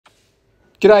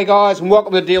G'day guys and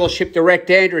welcome to Dealership Direct.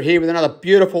 Andrew here with another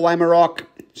beautiful Amarok.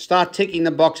 Start ticking the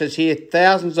boxes here.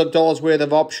 Thousands of dollars worth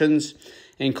of options,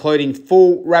 including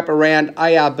full wraparound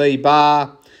ARB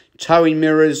bar, towing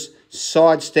mirrors,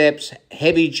 side steps,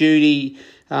 heavy duty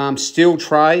steel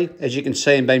tray, as you can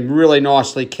see, and been really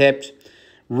nicely kept.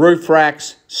 Roof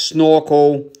racks,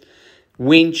 snorkel,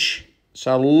 winch.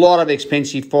 So a lot of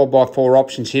expensive 4x4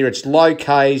 options here. It's low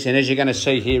Ks, and as you're going to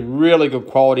see here, really good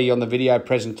quality on the video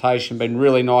presentation, been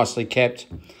really nicely kept.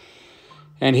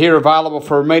 And here available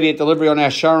for immediate delivery on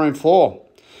our showroom floor.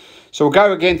 So we'll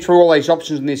go again through all these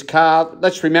options in this car.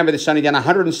 Let's remember this only done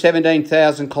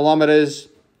 117,000 kilometres,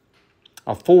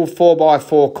 a full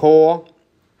 4x4 core,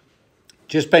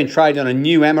 just been traded on a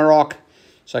new Amarok,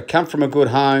 so come from a good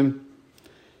home.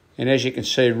 And as you can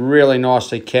see, really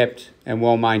nicely kept and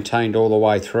well maintained all the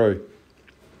way through.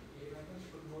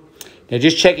 Now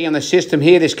just checking on the system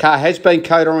here, this car has been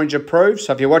Code Orange approved.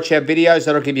 So if you watch our videos,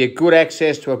 that'll give you good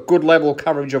access to a good level of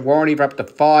coverage of warranty for up to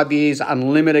 5 years,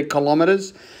 unlimited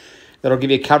kilometres. That'll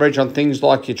give you coverage on things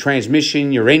like your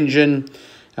transmission, your engine,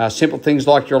 simple things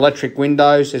like your electric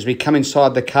windows. As we come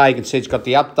inside the car, you can see it's got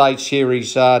the Update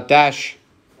Series dash.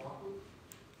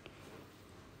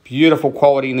 Beautiful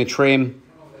quality in the trim.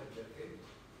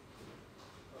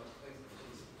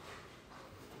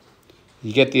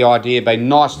 You get the idea, been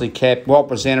nicely kept, well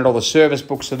presented, all the service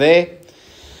books are there.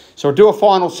 So we'll do a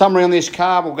final summary on this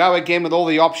car. We'll go again with all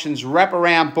the options: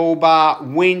 wraparound bull bar,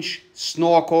 winch,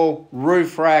 snorkel,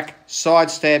 roof rack, side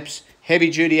steps,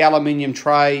 heavy duty aluminium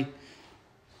tray.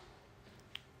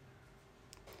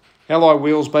 Alloy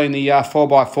wheels being the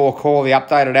 4x4 core, the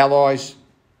updated alloys.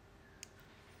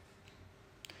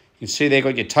 You can see they've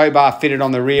got your tow bar fitted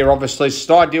on the rear, obviously. It's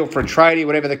ideal for a tradie,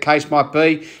 whatever the case might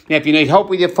be. Now, if you need help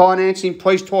with your financing,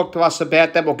 please talk to us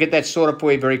about that. We'll get that sorted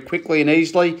for you very quickly and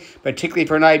easily, particularly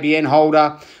for an ABN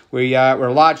holder. We're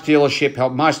a large dealership,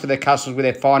 help most of their customers with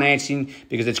their financing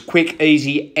because it's quick,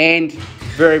 easy, and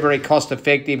very, very cost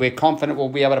effective. We're confident we'll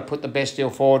be able to put the best deal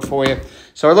forward for you.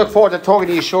 So I look forward to talking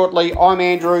to you shortly. I'm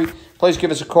Andrew. Please give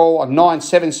us a call on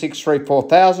 9763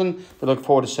 4000. We look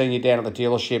forward to seeing you down at the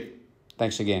dealership.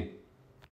 Thanks again.